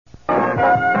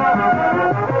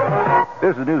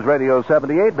This is News Radio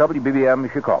 78,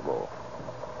 WBBM Chicago.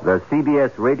 The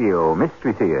CBS Radio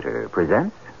Mystery Theater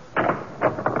presents...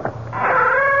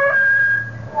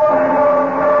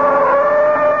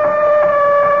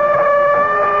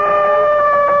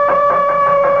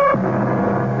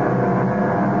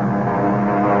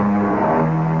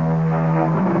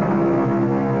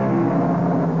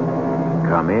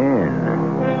 Come in.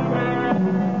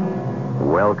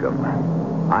 Welcome.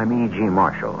 I'm E.G.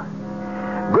 Marshall.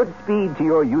 Good speed to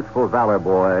your youthful valor,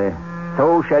 boy.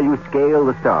 So shall you scale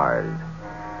the stars.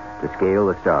 To scale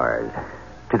the stars.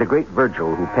 To the great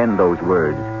Virgil who penned those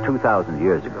words 2,000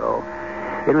 years ago,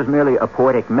 it was merely a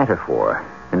poetic metaphor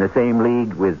in the same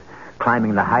league with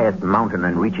climbing the highest mountain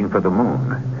and reaching for the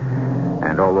moon.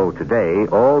 And although today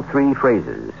all three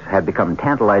phrases have become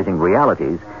tantalizing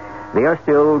realities, they are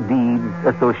still deeds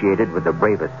associated with the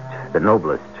bravest, the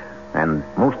noblest, and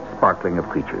most sparkling of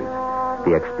creatures,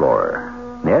 the explorer.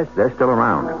 Yes, they're still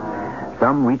around.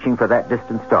 Some reaching for that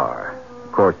distant star.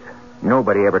 Of course,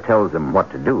 nobody ever tells them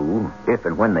what to do if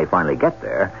and when they finally get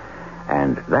there,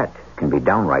 and that can be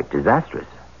downright disastrous.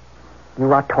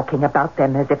 You are talking about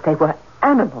them as if they were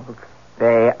animals.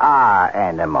 They are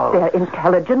animals. They're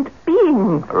intelligent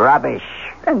beings. Rubbish.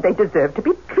 And they deserve to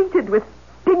be treated with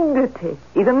dignity,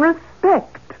 even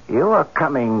respect. You are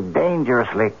coming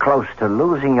dangerously close to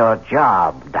losing your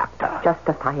job, Doctor.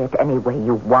 Justify it any way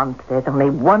you want. There's only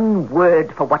one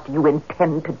word for what you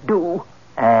intend to do.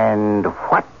 And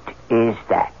what is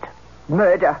that?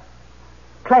 Murder.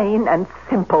 Plain and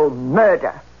simple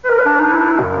murder.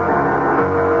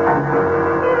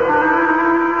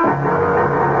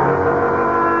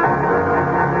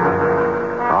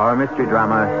 Our mystery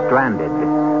drama, Stranded,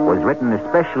 was written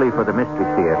especially for the Mystery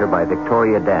Theater by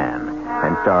Victoria Dan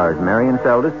and stars Marion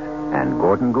Seldes and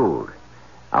Gordon Gould.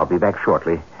 I'll be back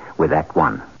shortly with Act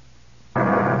One.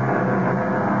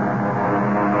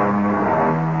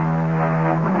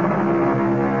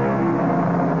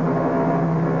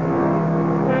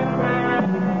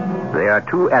 There are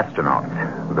two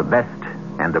astronauts, the best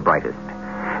and the brightest.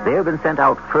 They have been sent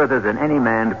out further than any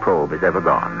manned probe has ever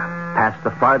gone, past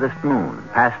the farthest moon,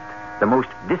 past the most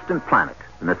distant planet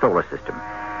in the solar system,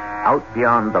 out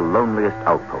beyond the loneliest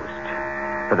outpost.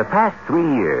 For the past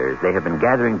 3 years, they have been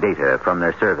gathering data from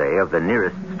their survey of the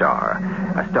nearest star,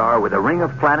 a star with a ring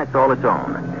of planets all its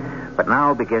own. But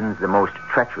now begins the most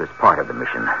treacherous part of the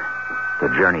mission, the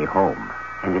journey home.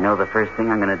 And you know the first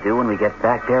thing I'm going to do when we get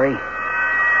back, Perry?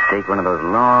 Take one of those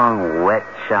long, wet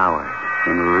showers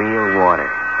in real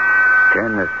water.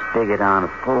 Turn the spigot on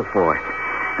full force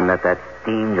and let that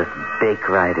steam just bake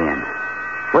right in.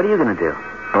 What are you going to do?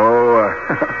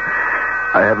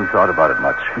 I haven't thought about it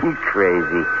much. You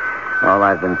crazy. All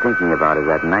I've been thinking about is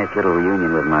that nice little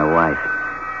reunion with my wife.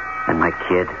 And my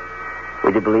kid.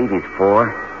 Would you believe he's 4?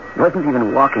 He wasn't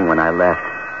even walking when I left.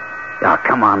 Oh,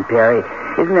 come on, Perry.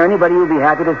 Isn't there anybody you'd be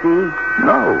happy to see?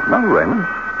 No, Raymond.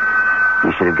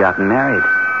 You should have gotten married.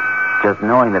 Just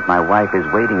knowing that my wife is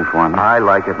waiting for me. I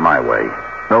like it my way.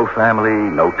 No family,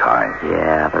 no ties.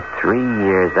 Yeah, but 3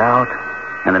 years out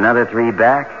and another 3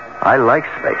 back. I like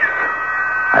space.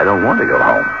 I don't want to go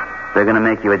home. They're going to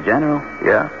make you a general.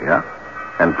 Yeah.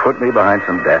 And put me behind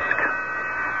some desk.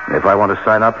 And if I want to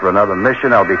sign up for another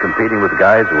mission, I'll be competing with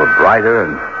guys who are brighter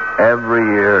and every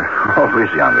year always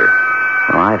younger.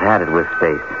 Well, I've had it with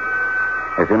space.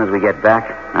 As soon as we get back,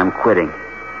 I'm quitting.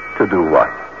 To do what?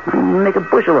 Make a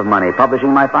bushel of money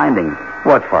publishing my findings.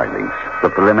 What findings? The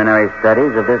preliminary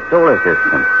studies of this solar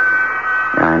system.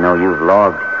 I know you've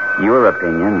logged your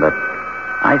opinion, but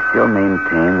I still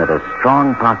maintain that a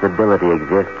strong possibility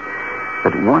exists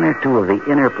that 1 or 2 of the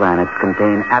inner planets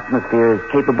contain atmospheres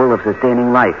capable of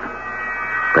sustaining life.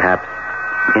 Perhaps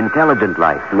intelligent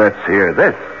life. Let's hear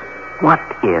this. What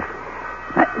if?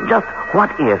 Just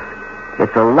what if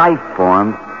it's a life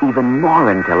form even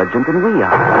more intelligent than we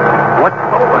are? What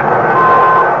for?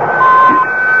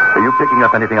 Are you picking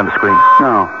up anything on the screen?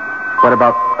 No. What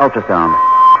about ultrasound?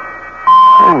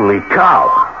 Holy cow.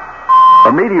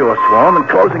 A meteor swarm and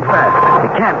closing fast.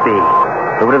 It can't be.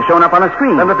 It would have shown up on a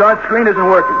screen. And the dark screen isn't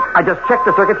working. I just checked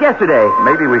the circuits yesterday.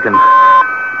 Maybe we can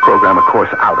program a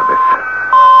course out of this.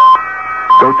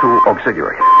 Go to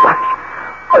auxiliary. What?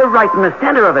 We're right in the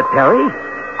center of it, Perry.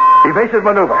 Evasive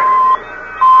maneuver.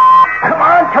 Come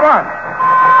on.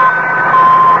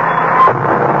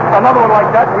 Another one like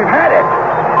that, we've had it.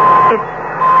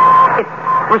 It's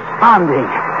responding.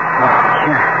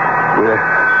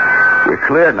 We're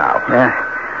clear now. Yeah.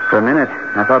 For a minute,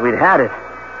 I thought we'd had it.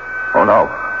 Oh, no.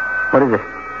 What is it?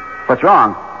 What's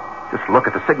wrong? Just look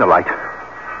at the signal light.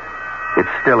 It's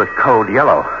still at code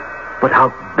yellow. But how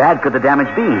bad could the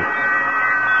damage be?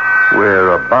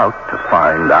 We're about to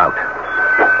find out.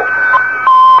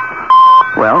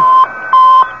 Well,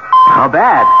 how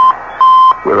bad?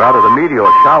 We're out of the meteor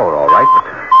shower, all right, but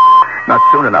not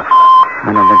soon enough.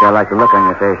 I don't think I like the look on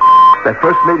your face. That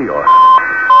first meteor,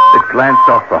 it glanced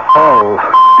off the hull.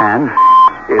 And?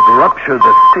 It ruptured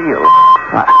the seal.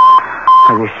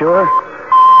 Are you sure?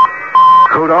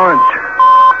 Code orange.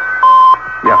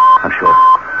 Yeah, I'm sure.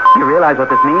 You realize what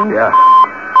this means? Yeah.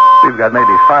 We've got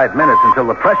maybe 5 minutes until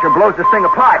the pressure blows this thing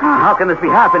apart. How can this be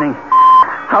happening?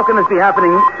 How can this be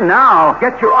happening now?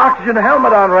 Get your oxygen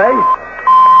helmet on, Ray.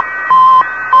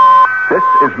 This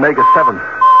is Mega 7.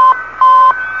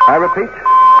 I repeat,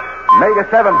 Mega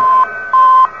 7.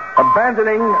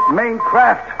 Abandoning main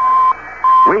craft.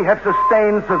 We have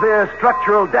sustained severe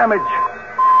structural damage.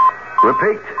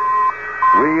 Repeat,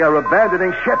 we are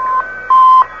abandoning ship.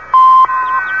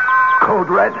 Code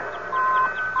red.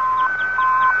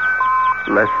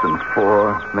 Less than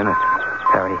 4 minutes.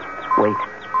 Perry, wait.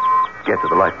 Get to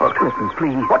the lifeboat. Listen,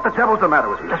 please. What the devil's the matter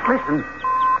with you? Just listen.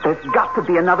 There's got to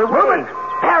be another way. Move it!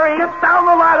 Perry! Get down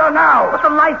the ladder now! But the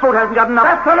lifeboat hasn't got enough.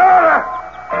 That's an order!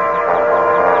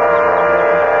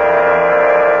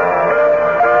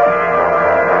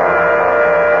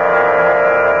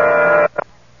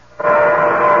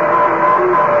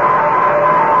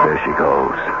 There she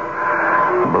goes.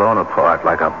 Blown apart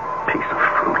like a piece of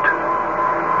fruit.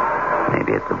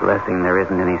 Maybe it's a blessing there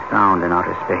isn't any sound in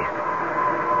outer space.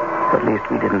 At least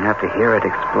we didn't have to hear it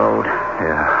explode.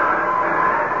 Yeah.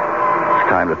 It's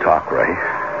time to talk, Ray.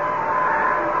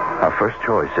 Our first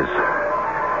choice is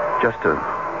just to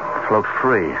float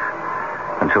free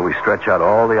until we stretch out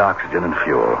all the oxygen and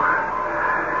fuel.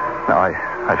 Now,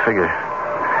 I figure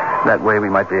that way we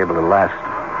might be able to last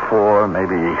 4,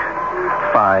 maybe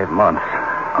 5 months.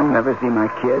 I'll never see my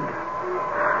kid.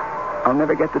 I'll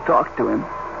never get to talk to him.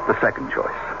 The second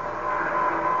choice,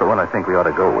 the one I think we ought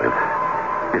to go with,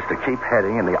 is to keep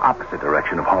heading in the opposite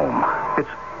direction of home. It's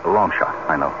a long shot,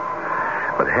 I know.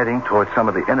 But heading towards some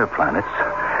of the inner planets,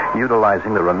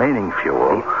 utilizing the remaining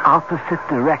fuel. The opposite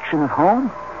direction of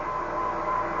home?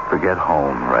 Forget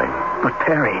home, Ray. But,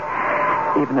 Perry,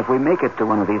 even if we make it to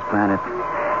one of these planets,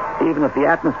 even if the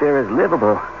atmosphere is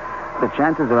livable, the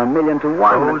chances are 1,000,000 to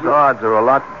 1. Those odds are a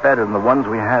lot better than the ones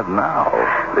we have now.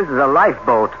 This is a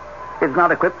lifeboat. It's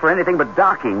not equipped for anything but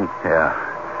docking. Yeah.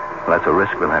 Well, that's a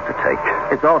risk we'll have to take.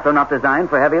 It's also not designed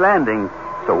for heavy landings.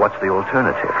 So what's the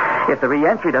alternative? If the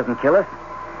re-entry doesn't kill us,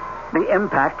 the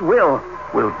impact will.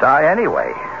 We'll die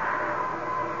anyway.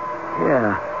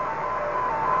 Yeah.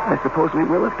 I suppose we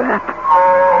will at that.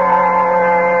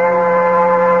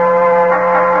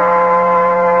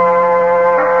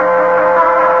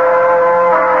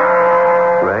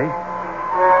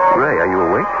 Ray, are you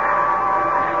awake?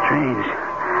 Strange.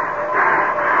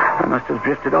 I must have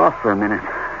drifted off for a minute.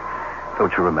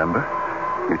 Don't you remember?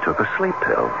 You took a sleep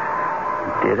pill.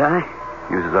 Did I?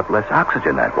 Uses up less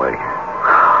oxygen that way.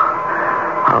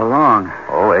 How long?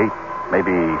 Oh, 8,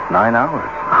 maybe 9 hours.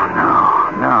 Oh,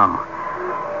 no.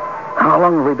 How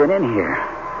long have we been in here?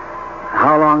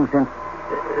 How long since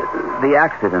the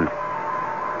accident?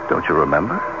 Don't you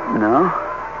remember? No.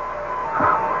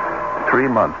 3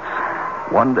 months,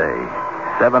 1 day,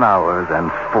 7 hours,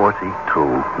 and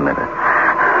 42 minutes.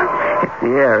 It's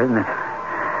the air, isn't it?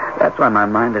 That's why my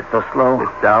mind is so slow.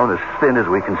 It's down as thin as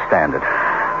we can stand it.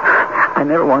 I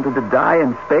never wanted to die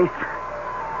in space.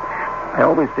 I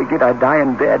always figured I'd die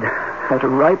in bed at a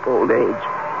ripe old age.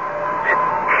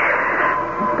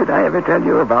 Did I ever tell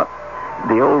you about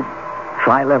the old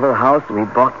tri-level house we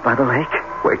bought by the lake?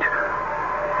 Wait.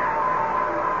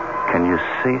 Can you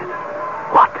see it?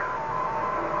 What?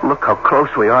 Look how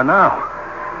close we are now.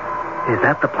 Is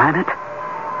that the planet?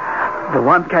 The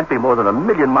one can't be more than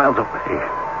 1,000,000 miles away.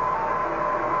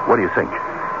 What do you think?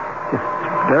 It's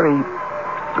very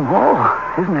small,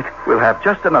 isn't it? We'll have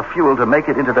just enough fuel to make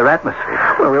it into their atmosphere.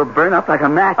 Well, we'll burn up like a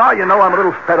match. Oh, you know I'm a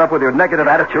little fed up with your negative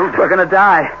attitude. We're going to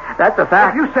die. That's a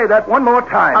fact. If you say that one more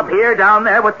time. Up here, down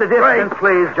there, what's the difference? Ray,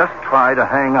 please, just try to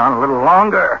hang on a little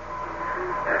longer.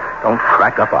 Don't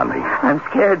crack up on me. I'm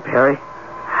scared, Perry.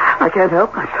 I can't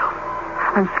help myself.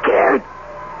 I'm scared.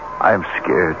 I'm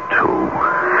scared, too.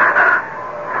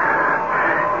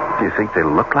 Do you think they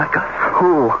look like us?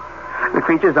 Who? The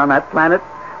creatures on that planet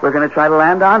we're going to try to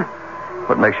land on?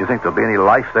 What makes you think there'll be any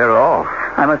life there at all?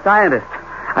 I'm a scientist.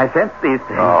 I sense these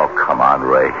things. Oh, come on,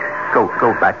 Ray.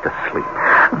 Go back to sleep.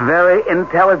 Very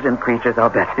intelligent creatures, I'll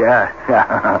bet. Yeah.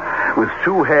 With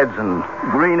 2 heads and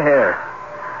green hair.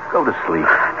 Go to sleep.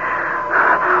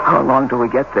 How long till we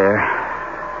get there?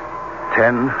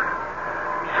 10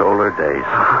 solar days.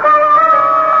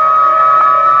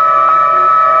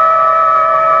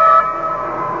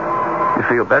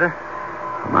 Feel better?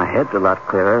 My head's a lot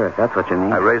clearer, if that's what you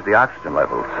mean. I raised the oxygen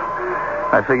levels.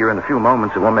 I figure in a few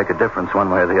moments it won't make a difference one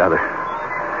way or the other.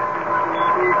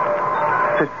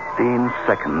 15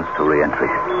 seconds to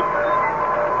re-entry.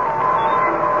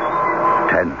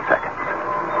 10 seconds.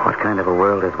 What kind of a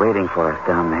world is waiting for us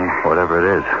down there? Whatever it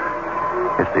is,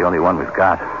 it's the only one we've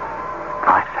got.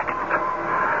 5 seconds.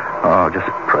 Oh,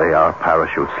 just pray our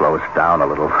parachute slow us down a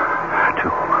little. 2,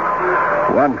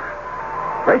 1.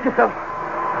 Brace yourself.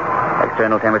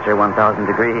 External temperature 1,000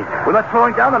 degrees. We're not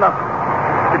slowing down enough.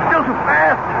 It's still too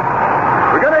fast.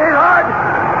 We're going to hit hard.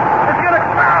 It's going to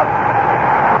crash.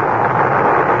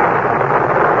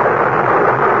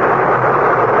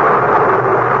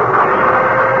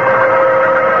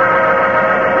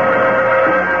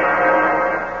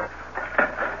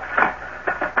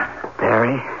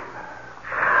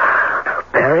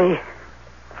 Barry?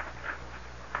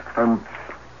 I'm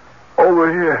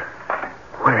over here.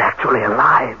 We're actually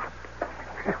alive.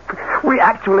 We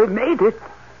actually made it.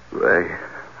 Ray,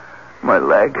 my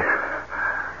leg.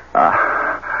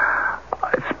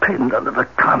 It's pinned under the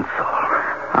console.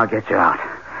 I'll get you out.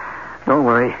 Don't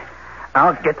worry.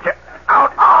 I'll get you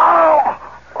out. Oh!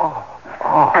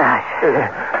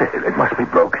 It must be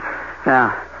broken.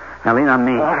 Now lean on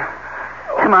me.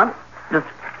 Come on. Just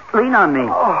lean on me.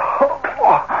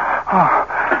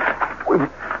 We've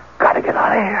got to get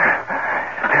out of here.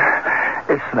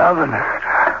 It's numbing. I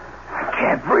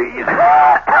can't breathe.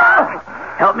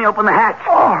 Help me open the hatch.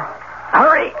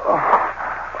 Hurry.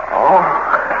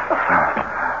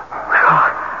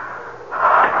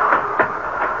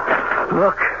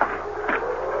 Look.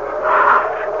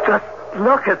 Just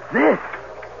look at this.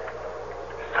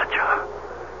 Such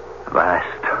a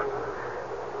vast,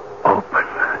 open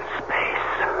space.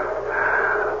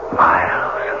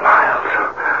 Miles and miles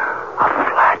of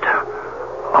flat,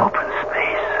 open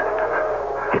space.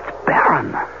 It's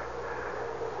barren.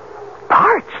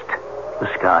 Parched. The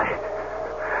sky.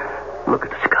 Look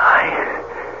at the sky.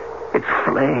 It's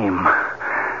flame.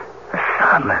 The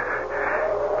sun.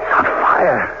 It's on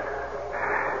fire.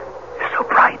 It's so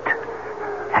bright.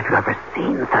 Have you ever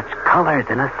seen such colors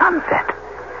in a sunset?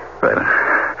 Wait a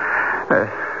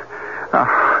minute.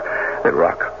 The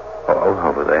rock.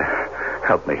 Over there.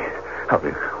 Help me,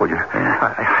 would you?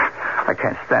 Yeah. I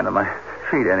can't stand on my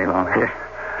feet any longer.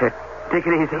 Here, take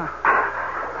it easy.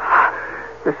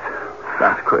 This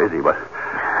sounds crazy, but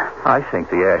I think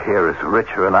the air here is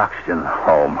richer in oxygen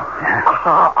home.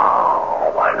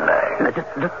 Oh, my leg. Now, just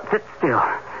sit still.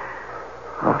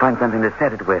 I'll find something to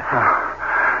set it with.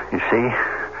 You see?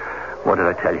 What did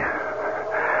I tell you?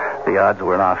 The odds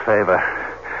were in our favor.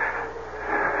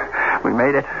 We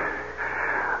made it.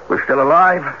 We're still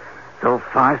alive. So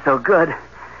far, so good.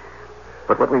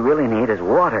 But what we really need is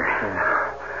water.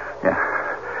 Yeah.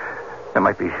 There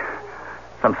might be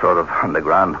some sort of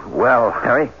underground well.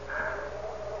 Harry?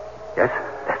 Yes?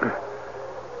 Listen.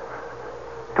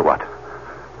 To what?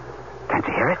 Can't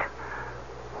you hear it?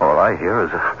 All I hear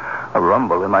is a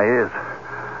rumble in my ears.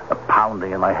 A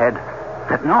pounding in my head.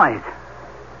 That noise.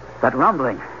 That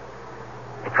rumbling.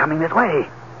 It's coming this way.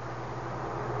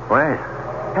 Wait.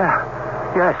 Yeah.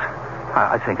 Yes.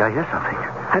 I think I hear something.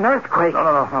 An earthquake.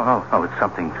 No. It's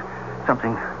something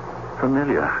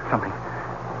familiar. Something.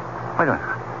 Wait a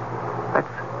minute.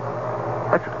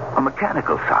 That's a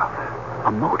mechanical sound.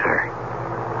 A motor.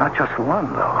 Not just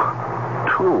one, though.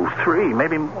 2, 3,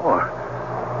 maybe more.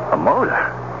 A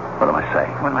motor? What am I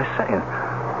saying?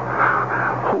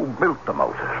 Who built the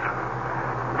motors?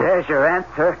 There's your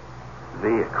answer.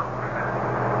 Vehicles.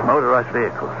 Motorized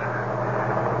vehicles.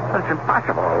 That's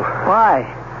impossible.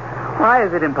 Why? Why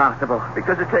is it impossible?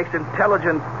 Because it takes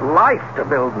intelligent life to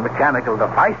build mechanical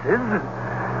devices.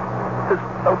 There's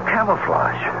no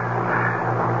camouflage.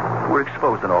 We're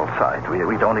exposed on all sides.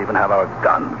 We don't even have our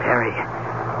guns. Perry,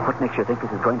 what makes you think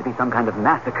this is going to be some kind of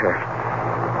massacre?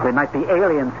 They might be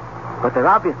aliens, but they're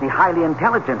obviously highly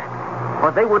intelligent.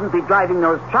 Or they wouldn't be driving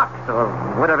those trucks, or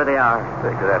whatever they are.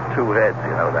 They could have 2 heads,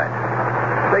 you know that.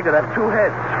 They could have 2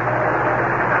 heads.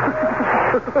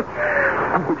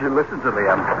 Would you listen to me?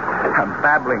 I'm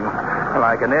babbling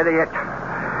like an idiot.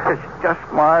 It's just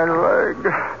my leg.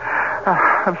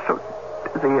 I'm so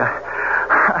dizzy.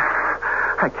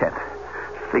 I can't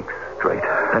think straight.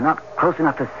 They're not close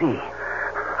enough to see.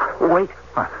 Wait.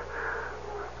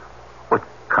 What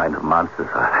kind of monsters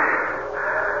are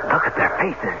they? Look at their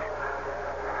faces.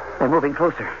 They're moving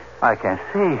closer. I can't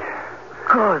see.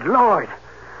 Good Lord.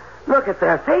 Look at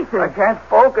their faces. I can't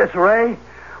focus, Ray.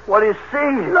 What do you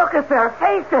see? Look at their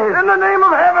faces. In the name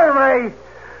of heaven, Ray.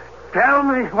 Tell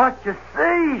me what you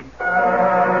see.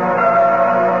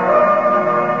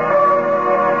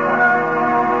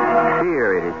 Fear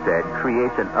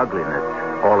creates an ugliness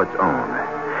all its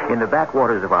own. In the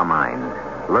backwaters of our mind,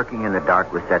 lurking in the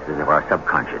dark recesses of our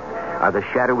subconscious, are the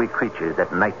shadowy creatures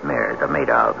that nightmares are made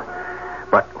of.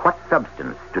 But what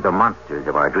substance do the monsters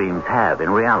of our dreams have in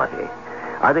reality?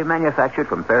 Are they manufactured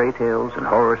from fairy tales and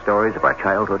horror stories of our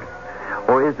childhood?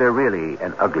 Or is there really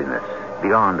an ugliness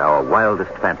beyond our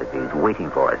wildest fantasies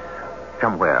waiting for us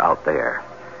somewhere out there?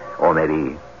 Or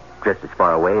maybe just as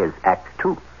far away as Act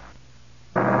 2.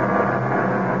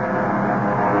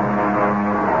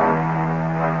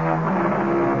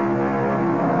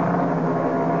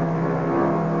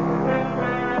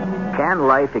 Can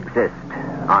life exist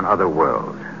on other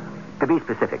worlds? To be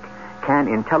specific, can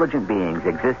intelligent beings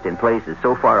exist in places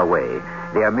so far away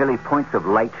they are merely points of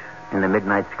light in the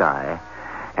midnight sky?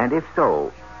 And if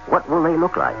so, what will they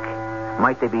look like?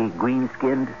 Might they be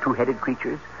green-skinned, two-headed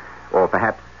creatures? Or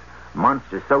perhaps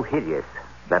monsters so hideous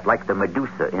that, like the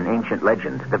Medusa in ancient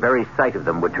legend, the very sight of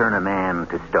them would turn a man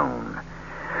to stone?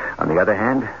 On the other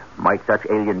hand, might such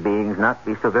alien beings not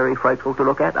be so very frightful to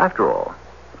look at after all?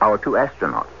 Our two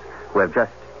astronauts, who have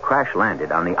just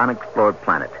crash-landed on the unexplored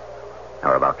planet,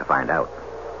 are about to find out.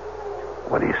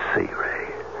 What do you see, Ray?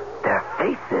 Their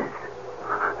faces.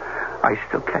 I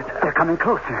still can't... They're coming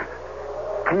closer.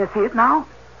 Can you see it now?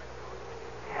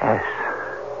 Yes.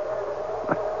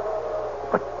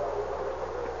 But...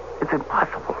 It's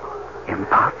impossible.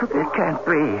 Impossible? It can't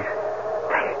be.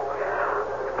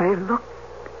 They look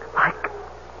like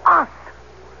us.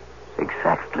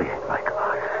 Exactly like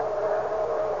us.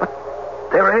 But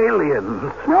they're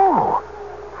aliens. No.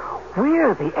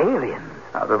 We're the aliens.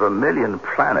 Out of 1 million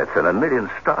planets and 1 million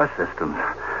star systems,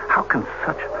 how can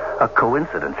such a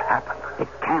coincidence happen? It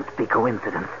can't be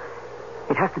coincidence.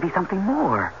 It has to be something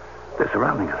more. They're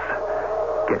surrounding us,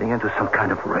 getting into some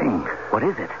kind of ring. What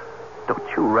is it? Don't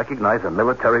you recognize a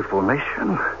military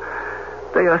formation?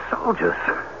 They are soldiers.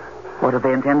 What do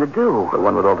they intend to do? The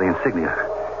one with all the insignia.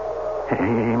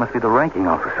 He must be the ranking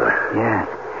officer. Yes.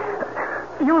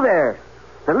 You there,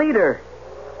 the leader.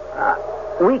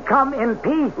 We come in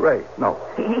peace. Ray, no.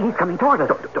 He's coming toward us.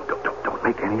 Don't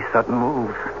make any sudden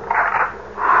moves.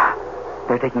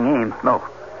 They're taking aim. No.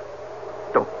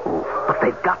 Don't move. But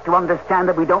they've got to understand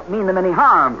that we don't mean them any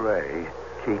harm. Ray,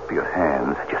 keep your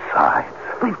hands at your sides.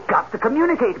 We've got to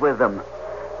communicate with them.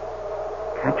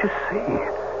 Can't you see?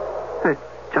 They're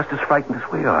just as frightened as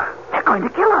we are. They're going to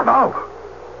kill us. No.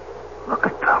 Look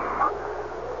at them.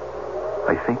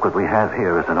 I think what we have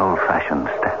here is an old-fashioned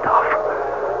standoff.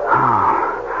 Oh.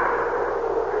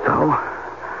 So,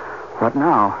 what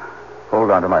now?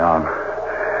 Hold on to my arm.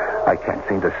 I can't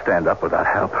seem to stand up without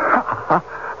help.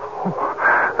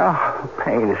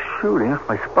 Pain is shooting up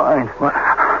my spine.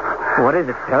 What is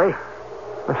it, Terry?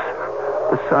 The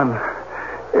sun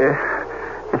is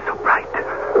so bright.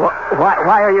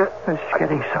 Why are you... It's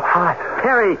getting so hot.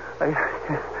 Terry! I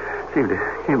seem to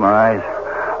keep my eyes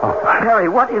open. Terry,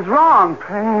 what is wrong?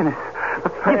 Pain.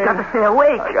 You've got to stay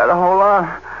awake. I got to hold on.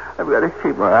 I've got to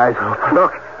keep my eyes open.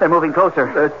 Look, they're moving closer.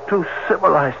 They're too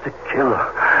civilized to kill.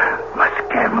 Must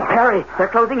gamble. Terry, they're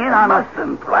closing in on us.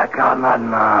 Mustn't black out. Not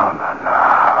now.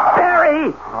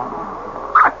 Terry!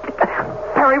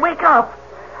 Terry, wake up!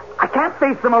 I can't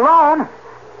face them alone.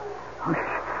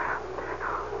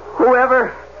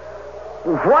 Whatever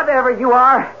you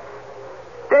are,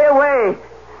 stay away.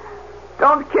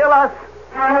 Don't kill us.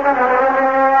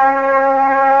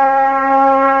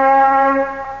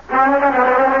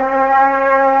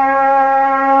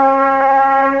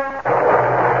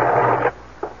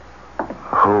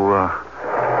 Who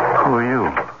are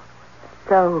you?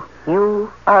 So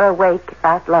you are awake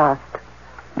at last.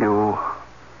 You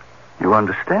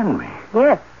understand me?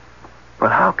 Yes.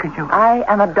 But how can you... I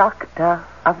am a doctor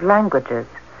of languages.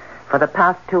 For the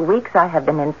past 2 weeks, I have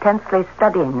been intensely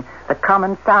studying the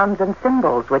common sounds and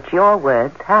symbols which your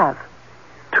words have.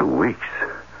 2 weeks?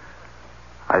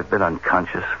 I've been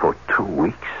unconscious for 2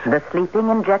 weeks? The sleeping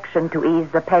injection to ease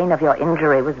the pain of your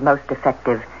injury was most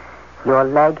effective. Your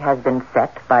leg has been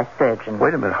set by surgeons.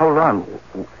 Wait a minute, hold on.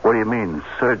 What do you mean,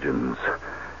 surgeons?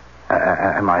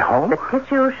 Am I home? The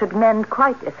tissue should mend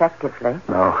quite effectively.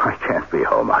 No, I can't be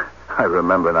home. I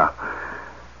remember now.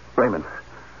 Raymond.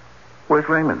 Where's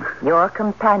Raymond? Your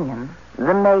companion,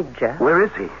 the Major. Where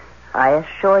is he? I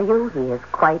assure you he is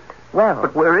quite well.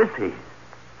 But where is he?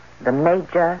 The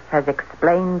Major has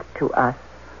explained to us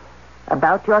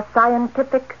about your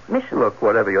scientific mission. Look,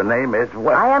 whatever your name is,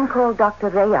 what... I am called Dr.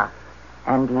 Rea,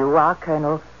 and you are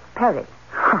Colonel Perry.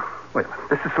 Wait a minute.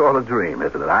 This is all a dream,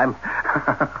 isn't it? I'm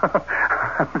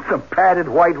in some padded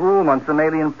white room on some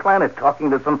alien planet talking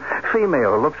to some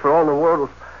female who looks for all the world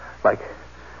like...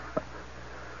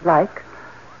 Like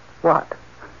what?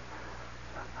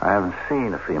 I haven't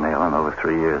seen a female in over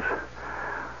 3 years.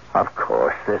 Of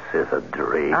course, this is a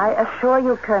dream. I assure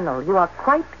you, Colonel, you are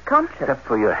quite conscious. Except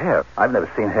for your hair. I've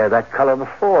never seen hair that color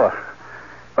before.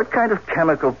 What kind of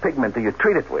chemical pigment do you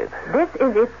treat it with? This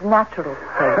is its natural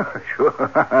state.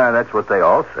 Sure. That's what they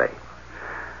all say.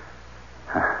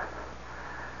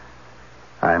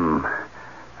 I'm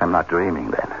not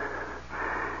dreaming then.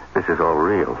 This is all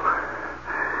real.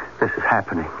 This is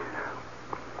happening.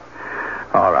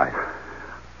 All right.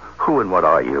 Who and what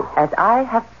are you? As I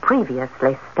have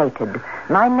previously stated,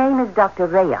 my name is Dr.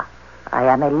 Rhea. I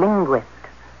am a linguist.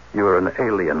 You're an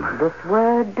alien. This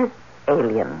word,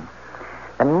 alien.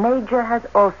 The Major has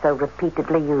also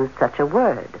repeatedly used such a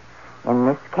word. In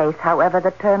this case, however,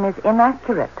 the term is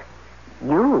inaccurate.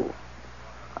 You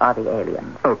are the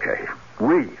aliens. Okay.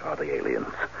 We are the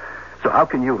aliens. So how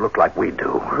can you look like we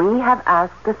do? We have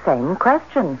asked the same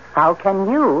question. How can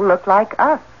you look like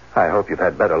us? I hope you've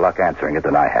had better luck answering it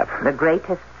than I have. The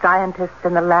greatest scientists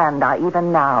in the land are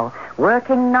even now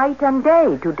working night and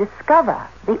day to discover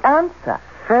the answer.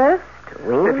 First, If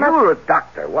you were a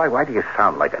doctor, why do you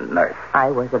sound like a nurse?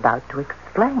 I was about to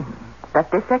explain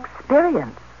that this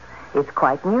experience is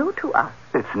quite new to us.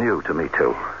 It's new to me,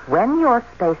 too. When your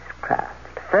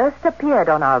spacecraft first appeared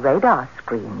on our radar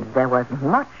screens, there was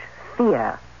much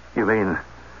fear. You mean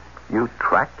you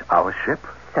tracked our ship?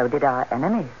 So did our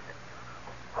enemies.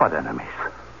 What enemies?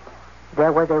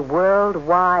 There was a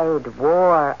worldwide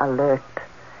war alert.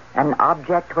 An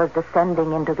object was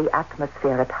descending into the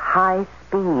atmosphere at high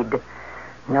speed.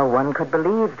 No one could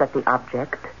believe that the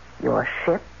object, your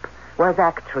ship, was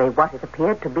actually what it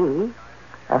appeared to be.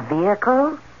 A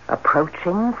vehicle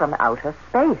approaching from outer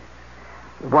space.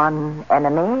 One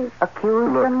enemy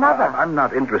accused Look, another. I'm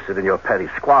not interested in your petty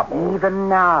squabble. Even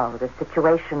now, the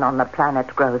situation on the planet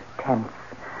grows tense.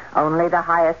 Only the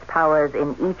highest powers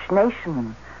in each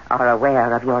nation are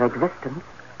aware of your existence.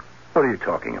 What are you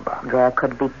talking about? There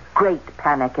could be great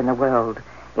panic in the world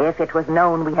if it was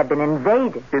known we had been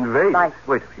invaded. Invaded?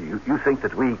 Wait, you think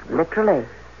that we... Literally,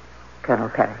 Colonel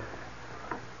Perry.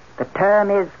 The term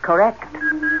is correct.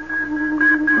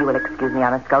 You will excuse me, I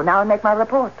must go now and make my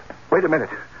report. Wait a minute.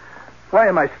 Why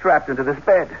am I strapped into this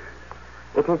bed?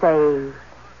 It is a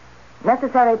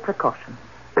necessary precaution.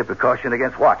 A precaution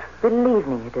against what? Believe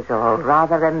me, it is all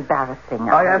rather embarrassing.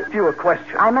 I asked you a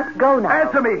question. I must go now.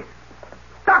 Answer me!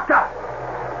 Doctor!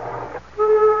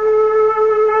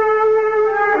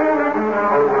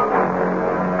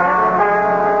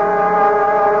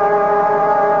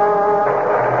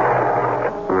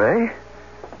 Ray?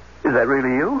 Is that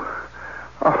really you?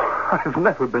 Oh, I've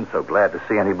never been so glad to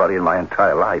see anybody in my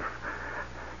entire life.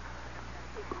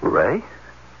 Ray?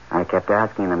 I kept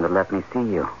asking them to let me see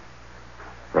you.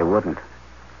 They wouldn't.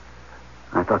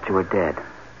 I thought you were dead.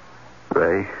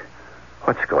 Ray,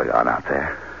 what's going on out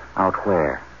there? Out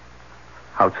where?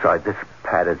 Outside this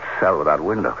padded cell without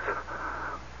windows.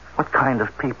 What kind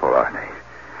of people are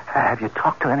they? Have you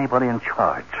talked to anybody in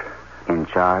charge? In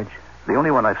charge? The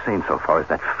only one I've seen so far is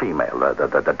that female,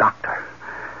 the doctor.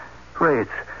 Ray,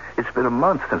 it's been a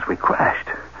month since we crashed.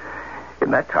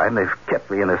 In that time, they've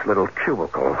kept me in this little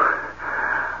cubicle.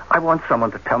 I want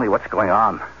someone to tell me what's going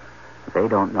on. They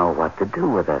don't know what to do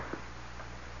with us.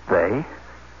 They?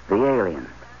 The aliens.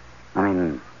 I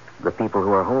mean, the people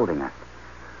who are holding us.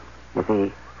 You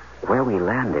see, where we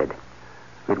landed,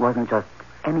 it wasn't just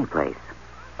any place.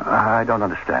 I don't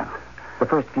understand. The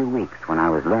first few weeks when I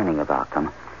was learning about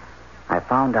them, I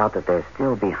found out that they're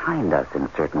still behind us in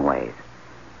certain ways.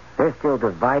 They're still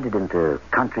divided into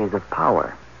countries of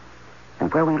power.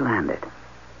 And where we landed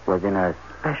was in a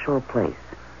special place.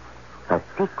 A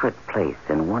secret place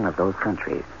in one of those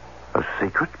countries. A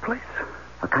secret place?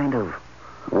 A kind of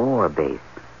war base.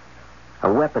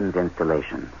 A weapons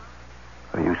installation.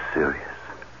 Are you serious?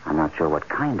 I'm not sure what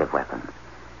kind of weapons.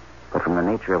 But from the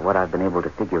nature of what I've been able to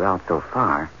figure out so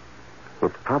far,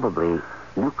 it's probably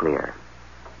nuclear.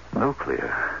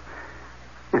 Nuclear?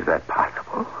 Is that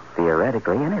possible?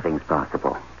 Theoretically, anything's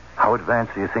possible. How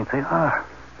advanced do you think they are?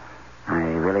 I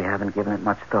really haven't given it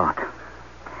much thought.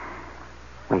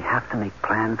 We have to make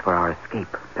plans for our escape,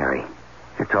 Perry.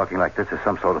 You're talking like this is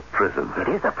some sort of prison. It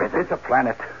is a prison. It's a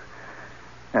planet.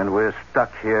 And we're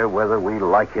stuck here whether we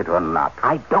like it or not.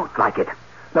 I don't like it.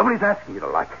 Nobody's asking you to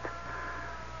like it.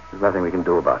 There's nothing we can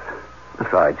do about it.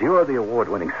 Besides, you're the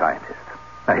award-winning scientist.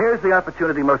 Now, here's the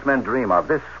opportunity most men dream of.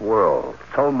 This world,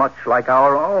 so much like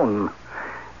our own.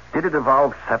 Did it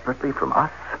evolve separately from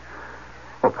us?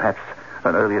 Or perhaps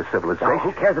an earlier civilization? Oh,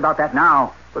 who cares about that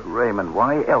now? But, Raymond,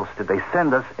 why else did they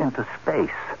send us into space?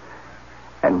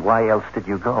 And why else did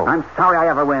you go? I'm sorry I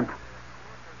ever went.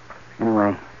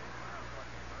 Anyway,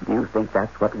 do you think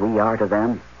that's what we are to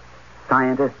them?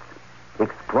 Scientists?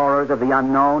 Explorers of the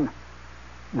unknown?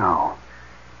 No.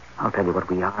 I'll tell you what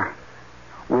we are.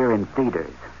 We're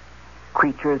invaders.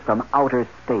 Creatures from outer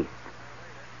space.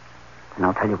 And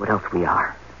I'll tell you what else we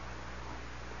are.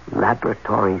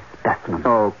 Laboratory specimens.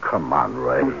 Oh, come on,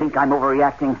 Ray. You think I'm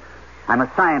overreacting? I'm a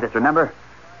scientist, remember?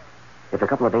 If a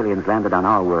couple of aliens landed on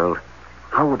our world,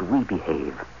 how would we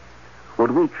behave?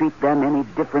 Would we treat them any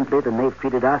differently than they've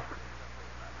treated us?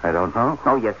 I don't know.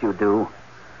 Oh, yes, you do.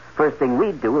 First thing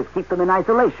we'd do is keep them in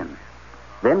isolation.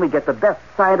 Then we get the best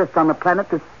scientists on the planet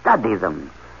to study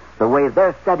them, the way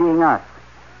they're studying us.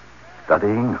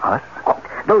 Studying us? Oh,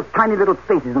 those tiny little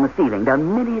spaces in the ceiling, they're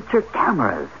miniature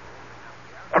cameras.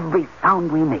 Every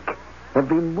sound we make,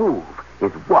 every move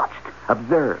is watched,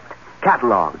 observed,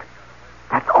 cataloged.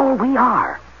 That's all we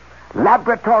are.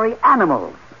 Laboratory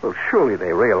animals. Well, surely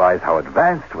they realize how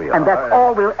advanced we are. And that's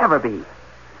all we'll ever be.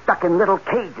 Stuck in little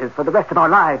cages for the rest of our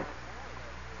lives.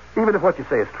 Even if what you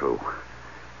say is true,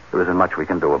 there isn't much we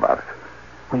can do about it.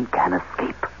 We can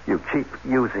escape. You keep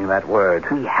using that word.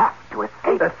 We have to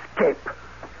escape. Escape.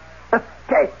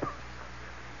 Escape.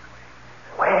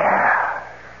 Where?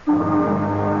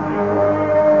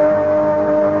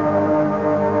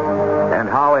 And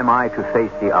how am I to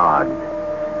face the odds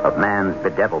of man's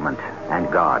bedevilment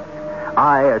and God?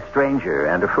 I, a stranger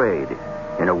and afraid,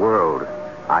 in a world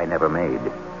I never made.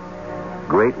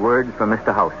 Great words from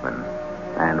Mr. Houseman.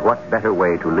 And what better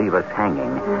way to leave us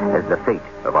hanging as the fate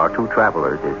of our two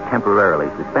travelers is temporarily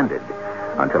suspended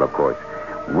until, of course,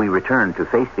 we return to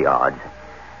face the odds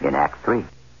in Act 3.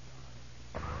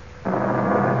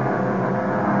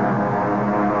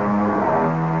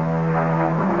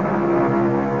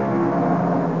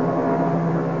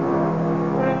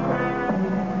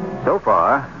 So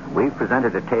far, we've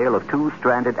presented a tale of two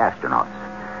stranded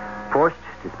astronauts, forced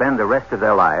to spend the rest of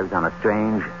their lives on a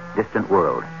strange, distant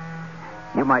world.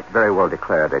 You might very well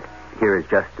declare that here is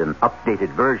just an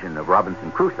updated version of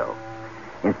Robinson Crusoe.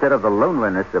 Instead of the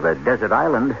loneliness of a desert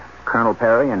island, Colonel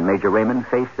Perry and Major Raymond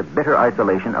face the bitter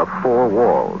isolation of 4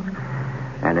 walls.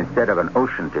 And instead of an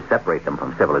ocean to separate them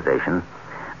from civilization,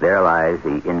 there lies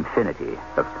the infinity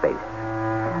of space.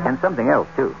 And something else,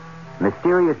 too.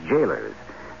 Mysterious jailers,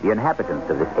 the inhabitants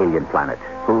of this alien planet,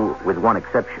 who, with one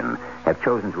exception, have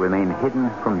chosen to remain hidden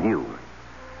from view.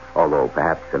 Although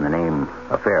perhaps in the name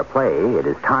of fair play, it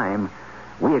is time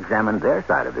we examine their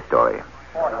side of the story.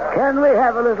 Can we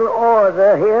have a little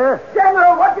order here?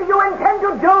 General, what do you intend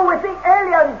to do with the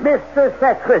aliens? Mr.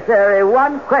 Secretary,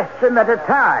 one question at a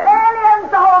time. Aliens,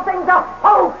 the whole thing's a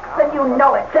hoax, and you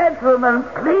know it. Gentlemen,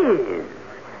 please.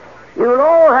 You'll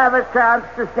all have a chance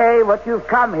to say what you've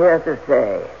come here to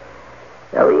say.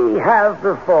 We have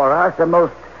before us a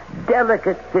most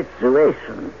delicate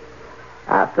situation.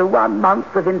 After 1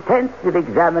 month of intensive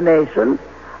examination,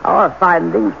 our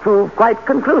findings prove quite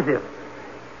conclusive.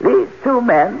 These 2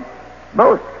 men,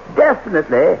 most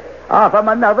definitely, are from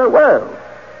another world.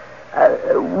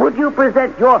 Would you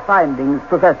present your findings,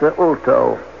 Professor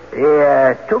Ulto?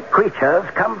 The 2 creatures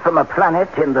come from a planet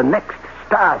in the next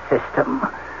star system,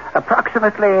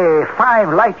 approximately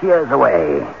 5 light years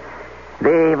away.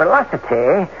 The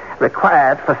velocity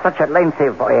required for such a lengthy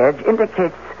voyage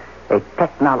indicates a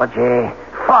technology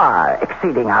far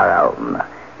exceeding our own.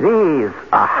 These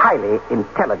are highly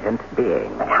intelligent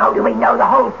beings. But how do we know the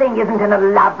whole thing isn't an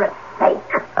elaborate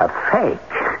fake? A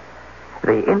fake?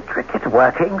 The intricate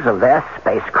workings of their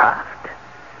spacecraft.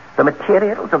 The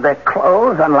materials of their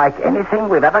clothes unlike anything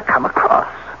we've ever come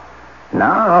across.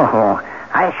 No,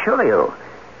 I assure you,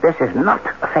 this is not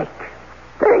a fake.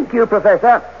 Thank you,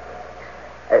 Professor.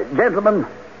 Gentlemen,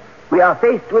 we are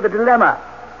faced with a dilemma.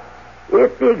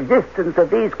 If the existence of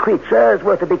these creatures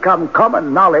were to become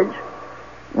common knowledge,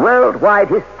 worldwide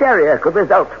hysteria could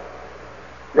result.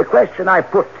 The question I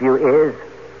put to you is,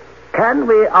 can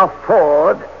we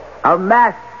afford a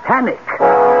mass panic?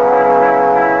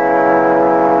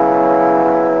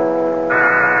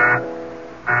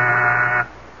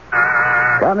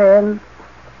 Come in.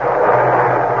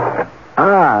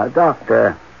 Ah,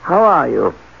 Doctor, how are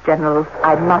you? General,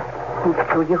 I must speak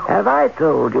to you. Have I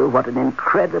told you what an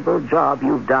incredible job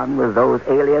you've done with those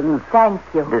aliens? Thank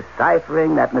you.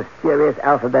 Deciphering that mysterious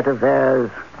alphabet of theirs,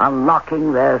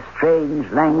 unlocking their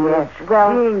strange language. Yes,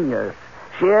 well... Genius.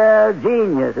 Sheer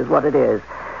genius is what it is.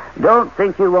 Don't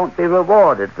think you won't be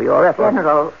rewarded for your efforts.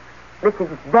 General, this is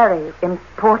very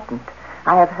important.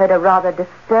 I have heard a rather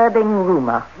disturbing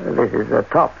rumor. This is a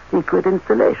top-secret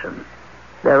installation.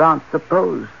 There aren't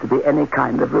supposed to be any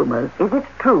kind of rumors. Is it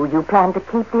true you plan to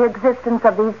keep the existence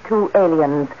of these 2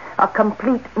 aliens a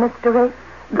complete mystery?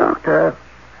 Doctor,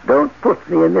 don't put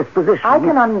me in this position. I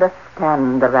can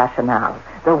understand the rationale.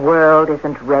 The world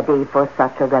isn't ready for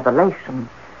such a revelation.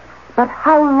 But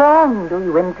how long do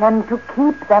you intend to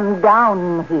keep them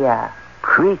down here?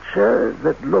 Creatures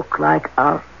that look like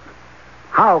us.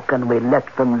 How can we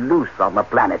let them loose on the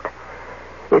planet?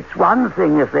 It's one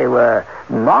thing if they were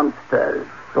monsters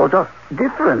or just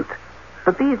different.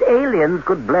 But these aliens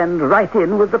could blend right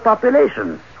in with the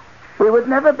population. We would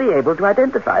never be able to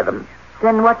identify them.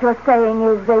 Then what you're saying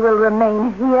is they will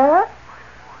remain here,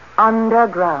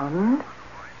 underground,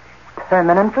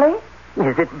 permanently?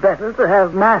 Is it better to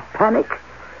have mass panic?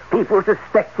 People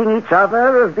suspecting each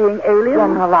other of being aliens?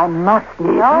 General, I must know.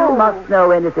 If you must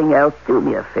know anything else, do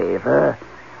me a favor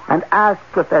and ask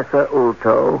Professor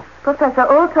Ulto. Professor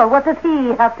Ulto, what does he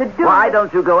have to do? Why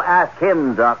don't you go ask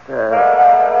him, Doctor?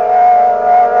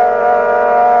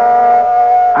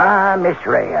 Miss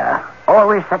Rhea.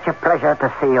 Always such a pleasure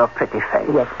to see your pretty face.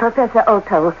 Yes, Professor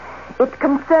Ulto. It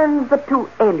concerns the two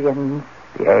aliens.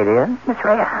 The aliens, Miss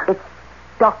Rhea? It's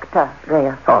Dr.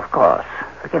 Rhea. Oh, of course.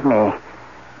 Forgive me.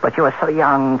 But you are so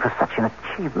young for such an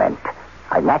achievement.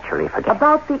 I naturally forget.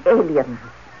 About the aliens.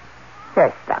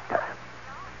 Yes, Doctor.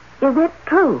 Is it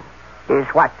true? Is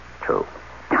what true?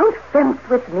 Don't fence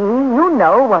with me. You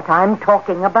know what I'm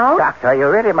talking about. Doctor, you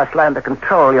really must learn to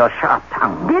control your sharp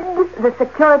tongue. Did the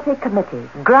Security Committee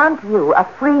grant you a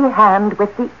free hand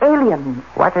with the aliens?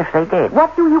 What if they did?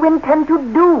 What do you intend to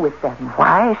do with them?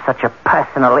 Why such a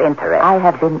personal interest? I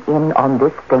have been in on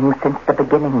this thing since the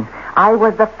beginning. I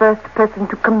was the first person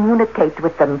to communicate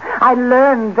with them. I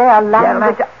learned their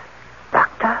language.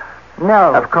 Doctor?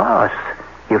 No. Of course.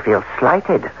 You feel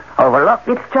slighted, overlooked.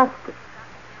 It's just...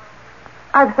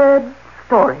 I've heard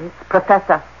stories,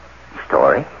 Professor.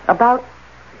 Story? About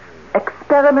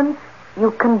experiments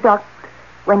you conduct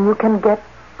when you can get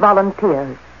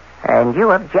volunteers. And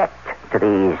you object to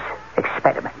these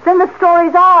experiments? Then the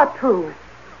stories are true.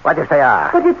 What if they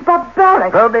are? But it's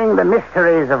barbaric. Probing the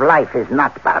mysteries of life is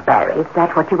not barbaric. Is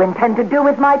that what you intend to do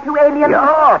with my two aliens?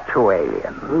 Your two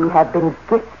aliens. We have been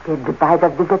gifted by the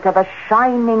visit of a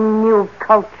shining new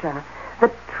culture.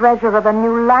 The treasure of a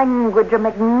new language, a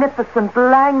magnificent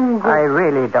language. I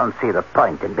really don't see the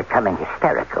point in becoming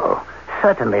hysterical.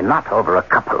 Certainly not over a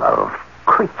couple of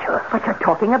creatures. But you're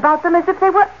talking about them as if they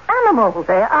were animals.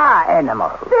 They are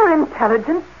animals. They're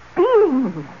intelligent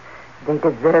beings. They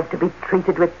deserve to be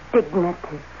treated with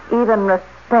dignity, even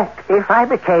respect. If I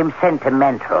became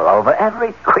sentimental over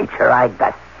every creature I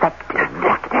dissected...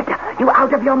 Dissected? You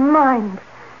out of your mind.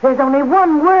 There's only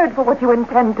one word for what you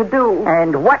intend to do.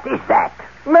 And what is that?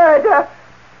 Murder.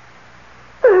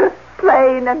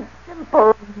 Plain and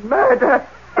simple murder.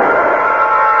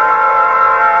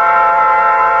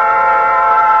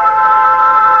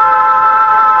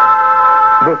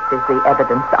 This is the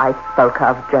evidence I spoke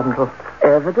of, General.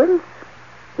 Evidence?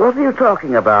 What are you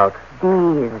talking about?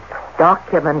 These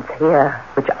documents here,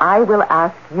 which I will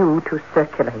ask you to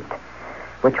circulate,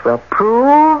 which will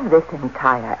prove this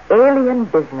entire alien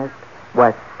business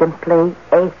was simply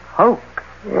a hoax.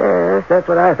 Yes, that's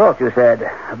what I thought you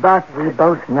said. But we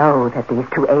both know that these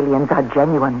two aliens are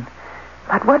genuine.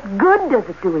 But what good does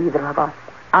it do either of us?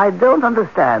 I don't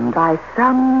understand. By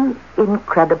some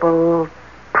incredible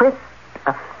twist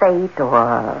of fate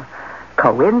or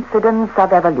coincidence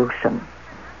of evolution,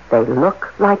 they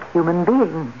look like human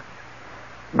beings.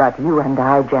 But you and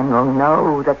I, General,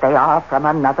 know that they are from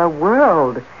another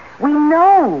world. We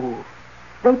know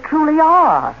they truly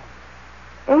are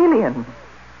aliens.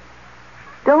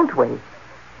 Don't we?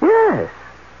 Yes.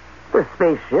 The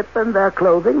spaceship and their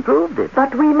clothing proved it.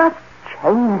 But we must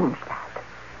change that.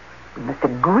 We must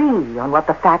agree on what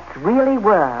the facts really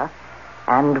were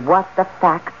and what the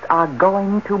facts are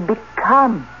going to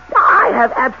become. I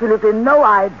have absolutely no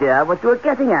idea what you're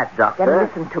getting at, Doctor. Then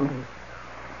listen to me.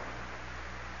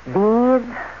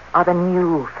 These are the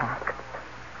new facts.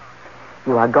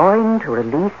 You are going to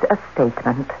release a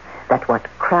statement that what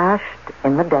crashed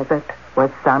in the desert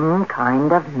was some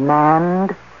kind of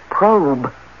manned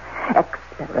probe.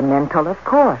 Experimental, of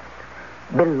course.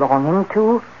 Belonging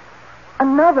to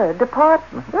another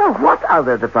department. Well, what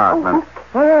other department?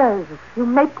 Who cares? You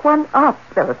make one up.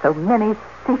 There are so many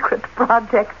secret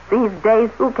projects these days.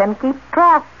 Who can keep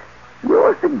track?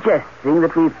 You're suggesting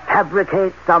that we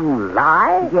fabricate some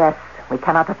lie? Yes. We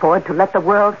cannot afford to let the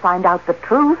world find out the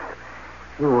truth.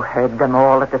 You heard them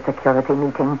all at the security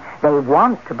meeting. They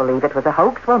want to believe it was a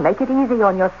hoax. Well, make it easy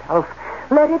on yourself.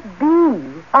 Let it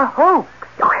be a hoax.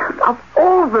 Of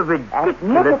all the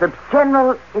ridiculous...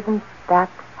 General, isn't that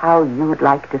how you'd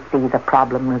like to see the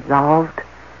problem resolved?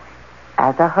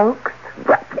 As a hoax?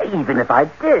 Well, even if I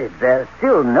did, there's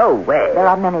still no way. There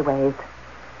are many ways.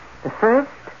 The first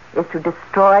is to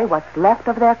destroy what's left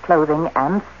of their clothing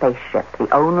and spaceship,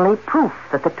 the only proof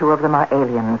that the two of them are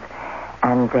aliens.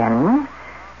 And then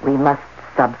we must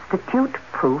substitute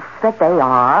proof that they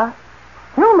are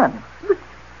human.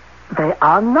 They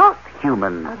are not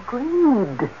human.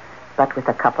 Agreed. But with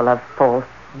a couple of false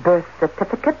birth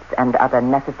certificates and other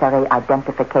necessary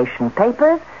identification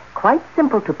papers, quite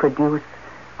simple to produce,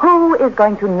 who is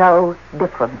going to know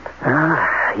different?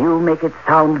 You make it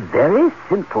sound very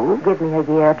simple. Give me a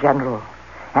year, General,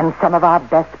 and some of our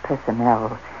best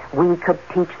personnel. We could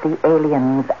teach the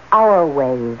aliens our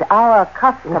ways, our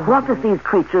customs. What if these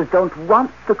creatures don't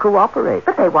want to cooperate?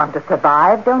 But they want to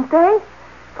survive, don't they?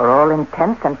 For all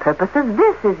intents and purposes,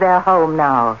 this is their home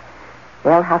now.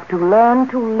 They'll have to learn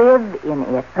to live in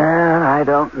it. I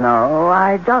don't know.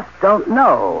 I just don't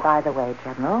know. By the way,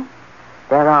 General,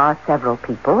 there are several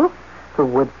people who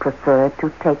would prefer to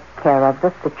take care of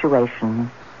the situation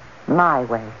my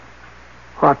way.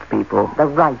 What people? The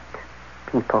right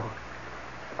people.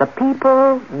 The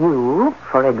people you,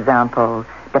 for example,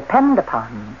 depend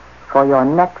upon for your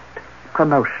next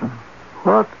promotion.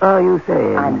 What are you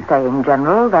saying? I'm saying,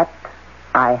 General, that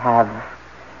I have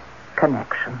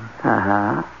connection.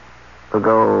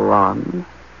 Go on.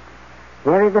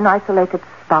 There is an isolated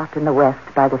spot in the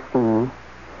west by the sea.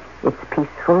 It's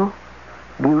peaceful,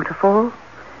 beautiful,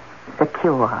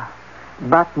 secure,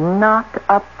 but not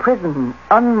a prison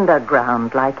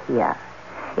underground like here.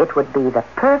 It would be the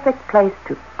perfect place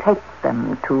to take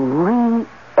them, to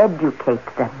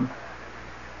re-educate them.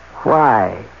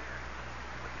 Why?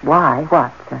 Why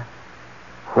what, sir?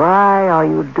 Why are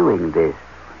you doing this?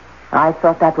 I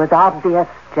thought that was obvious,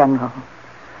 General.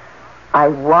 I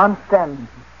want them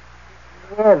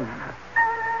to live.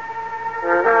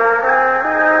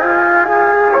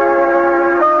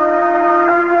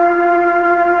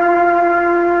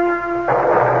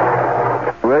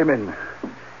 Raymond,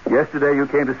 yesterday you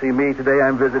came to see me. Today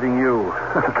I'm visiting you.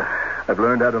 I've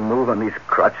learned how to move on these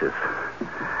crutches.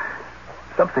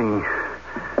 Something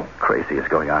crazy is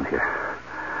going on here.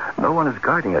 No one is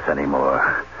guarding us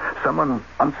anymore. Someone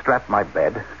unstrapped my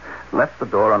bed, left the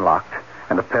door unlocked,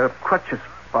 and a pair of crutches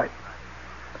by...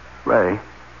 Ray,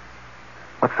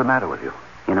 what's the matter with you?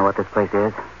 You know what this place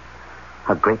is?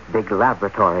 A great big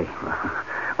laboratory.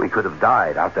 We could have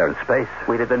died out there in space.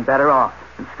 We'd have been better off.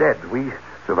 Instead, we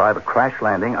survive a crash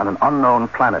landing on an unknown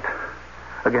planet.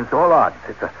 Against all odds,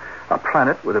 it's a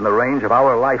planet within the range of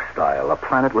our lifestyle. A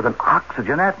planet with an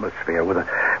oxygen atmosphere, with...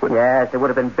 Yes, it would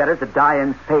have been better to die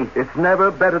in space. It's never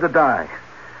better to die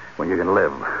when you can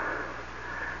live.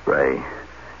 Ray,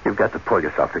 you've got to pull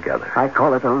yourself together. I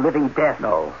call it a living death.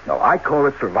 No, I call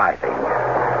it surviving.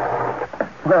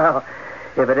 Well,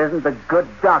 if it isn't the good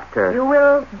doctor. You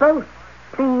will both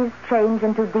please change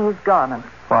into these garments.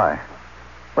 Why?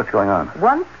 What's going on?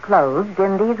 Once clothed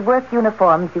in these work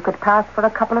uniforms, you could pass for a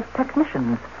couple of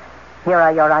technicians. Here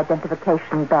are your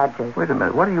identification badges. Wait a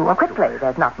minute. What are you up to? Quickly,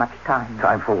 there's not much time.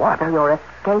 Time for what? For your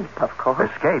escape, of course.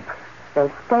 Escape?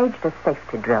 They've staged a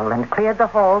safety drill and cleared the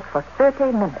halls for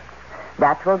 30 minutes.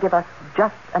 That will give us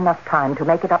just enough time to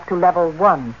make it up to level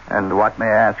 1. And what, may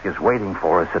I ask, is waiting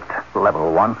for us at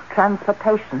level 1?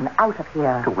 Transportation out of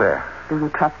here. To where? Do you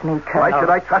trust me, Colonel? Why should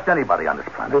I trust anybody on this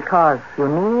planet? Because you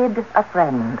need a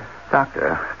friend.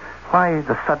 Doctor, why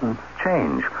the sudden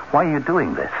change? Why are you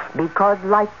doing this? Because,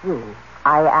 like you,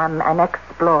 I am an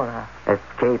explorer.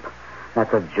 Escape?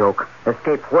 That's a joke.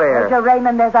 Escape where? Major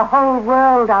Raymond, there's a whole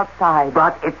world outside.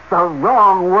 But it's the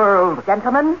wrong world.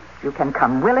 Gentlemen, you can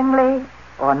come willingly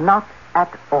or not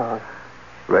at all.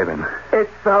 Raymond.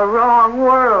 It's the wrong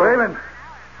world. Raymond.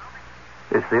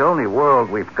 It's the only world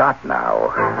we've got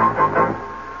now.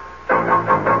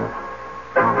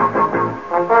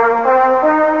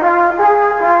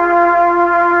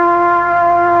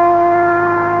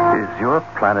 Is your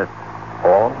planet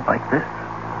all like this?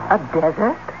 A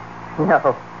desert?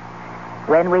 No.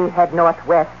 When we head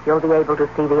northwest, you'll be able to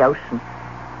see the ocean.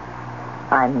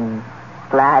 I'm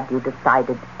glad you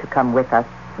decided to come with us,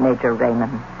 Major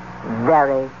Raymond.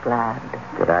 Very glad.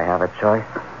 Did I have a choice?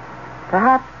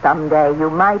 Perhaps someday you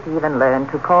might even learn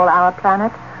to call our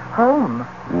planet home.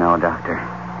 No, Doctor.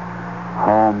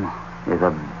 Home is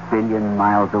 1 billion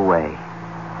miles away.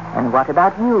 And what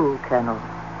about you, Colonel?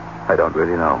 I don't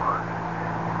really know.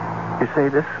 You say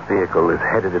this vehicle is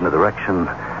headed in the direction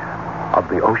of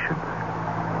the ocean?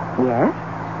 Yes?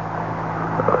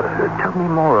 Tell me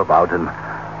more about an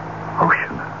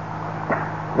ocean.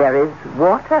 There is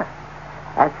water,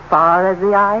 as far as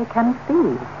the eye can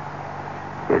see.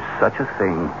 Is such a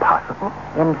thing possible?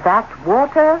 In fact,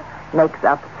 water makes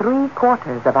up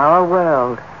 3/4 of our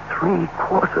world.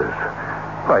 3/4?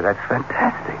 Why, that's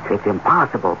fantastic. It's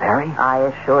impossible, Perry. I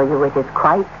assure you it is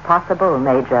quite possible,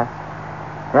 Major.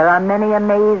 There are many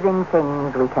amazing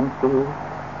things we can see,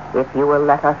 if you will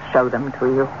let us show them to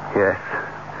you. Yes.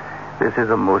 This is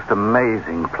a most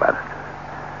amazing planet.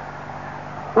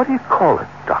 What do you call it,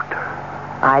 Doctor?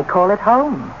 I call it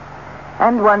home.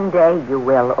 And one day you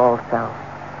will also.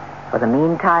 For the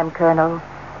meantime, Colonel,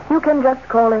 you can just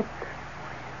call it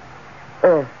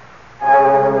Earth.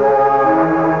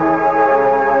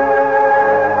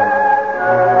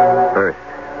 Earth,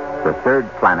 the third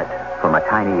planet from a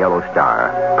tiny yellow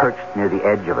star, perched near the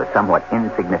edge of a somewhat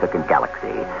insignificant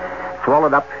galaxy,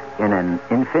 swallowed up in an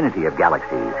infinity of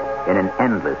galaxies, in an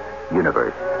endless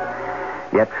universe.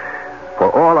 Yet,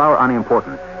 for all our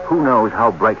unimportance, who knows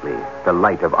how brightly the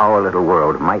light of our little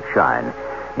world might shine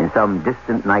in some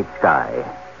distant night sky,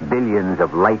 billions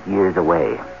of light years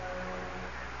away.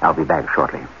 I'll be back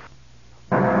shortly.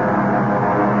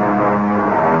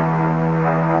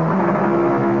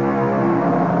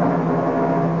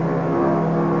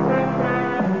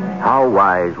 How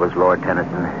wise was Lord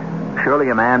Tennyson? Surely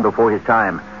a man before his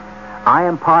time. I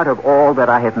am part of all that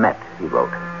I have met, he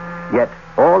wrote. Yet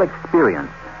all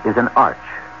experience is an arch,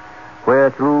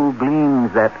 wherethrough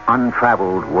gleams that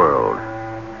untraveled world.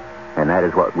 And that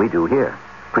is what we do here.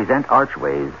 Present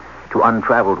archways to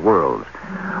untraveled worlds.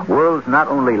 Worlds not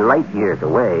only light years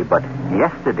away, but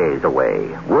yesterdays away.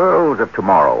 Worlds of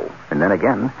tomorrow. And then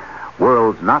again,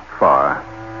 worlds not far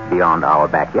beyond our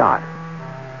backyard.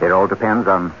 It all depends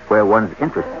on where one's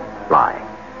interests lie.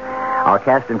 Our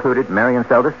cast included Marion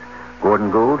Seldes, Gordon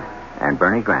Gould, and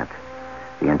Bernie Grant.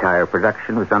 The entire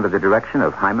production was under the direction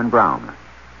of Hyman Brown.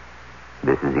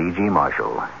 This is E.G.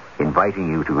 Marshall, inviting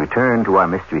you to return to our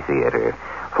Mystery Theater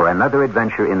for another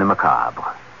adventure in the macabre.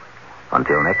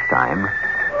 Until next time,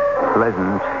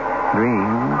 pleasant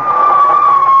dreams.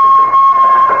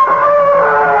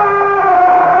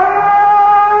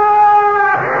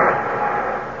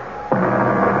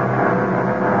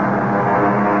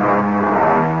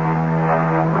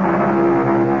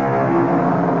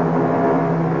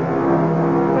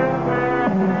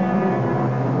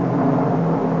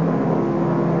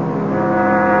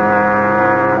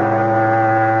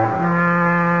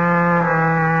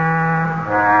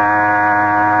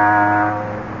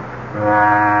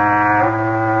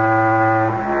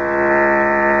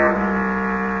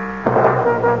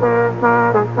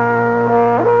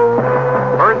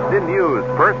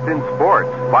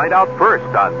 Find out first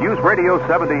on News Radio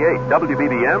 78,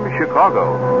 WBBM,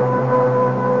 Chicago.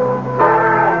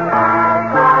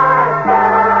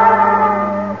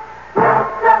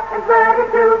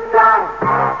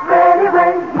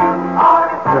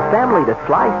 The family that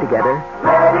flies together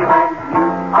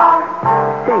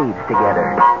saves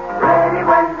together.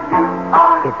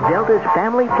 It's Delta's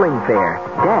Family Fling Fare.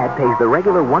 Dad pays the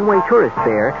regular one-way tourist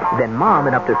fare, then Mom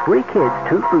and up to 3 kids,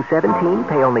 2 through 17,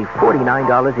 pay only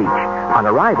 $49 each. On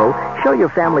arrival, show your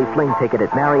family fling ticket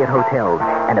at Marriott Hotels,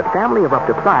 and a family of up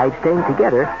to 5 staying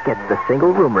together gets the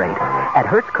single room rate. At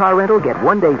Hertz Car Rental, get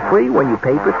 1 day free when you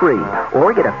pay for 3,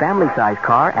 or get a family-sized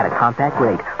car at a compact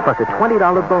rate, plus a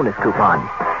 $20 bonus coupon.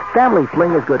 Family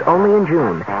Fling is good only in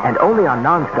June, and only on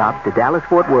nonstops to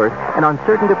Dallas-Fort Worth and on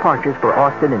certain departures for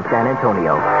Austin and San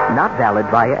Antonio. Not valid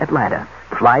via Atlanta.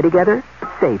 Fly together,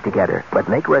 save together, but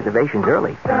make reservations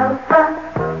early. Delta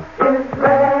is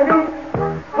ready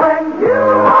when you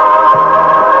are.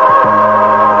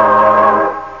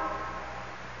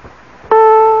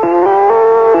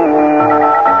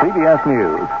 CBS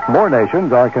News. More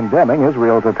nations are condemning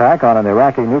Israel's attack on an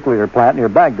Iraqi nuclear plant near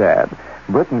Baghdad.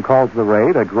 Britain calls the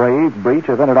raid a grave breach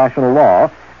of international law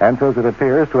and says it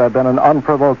appears to have been an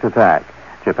unprovoked attack.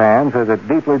 Japan says it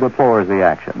deeply deplores the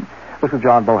action. This is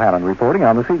John Bohannon reporting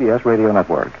on the CBS Radio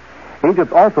Network.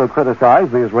 Egypt also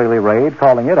criticized the Israeli raid,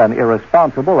 calling it an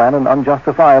irresponsible and an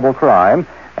unjustifiable crime,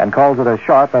 and calls it a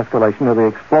sharp escalation of the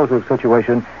explosive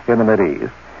situation in the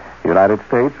Mideast. The United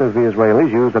States says the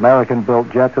Israelis used American-built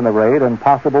jets in the raid in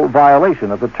possible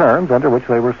violation of the terms under which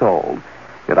they were sold.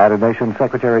 United Nations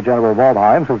Secretary General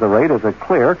Waldheim says the raid is a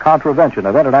clear contravention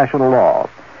of international law.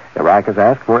 Iraq has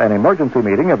asked for an emergency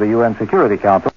meeting of the UN Security Council.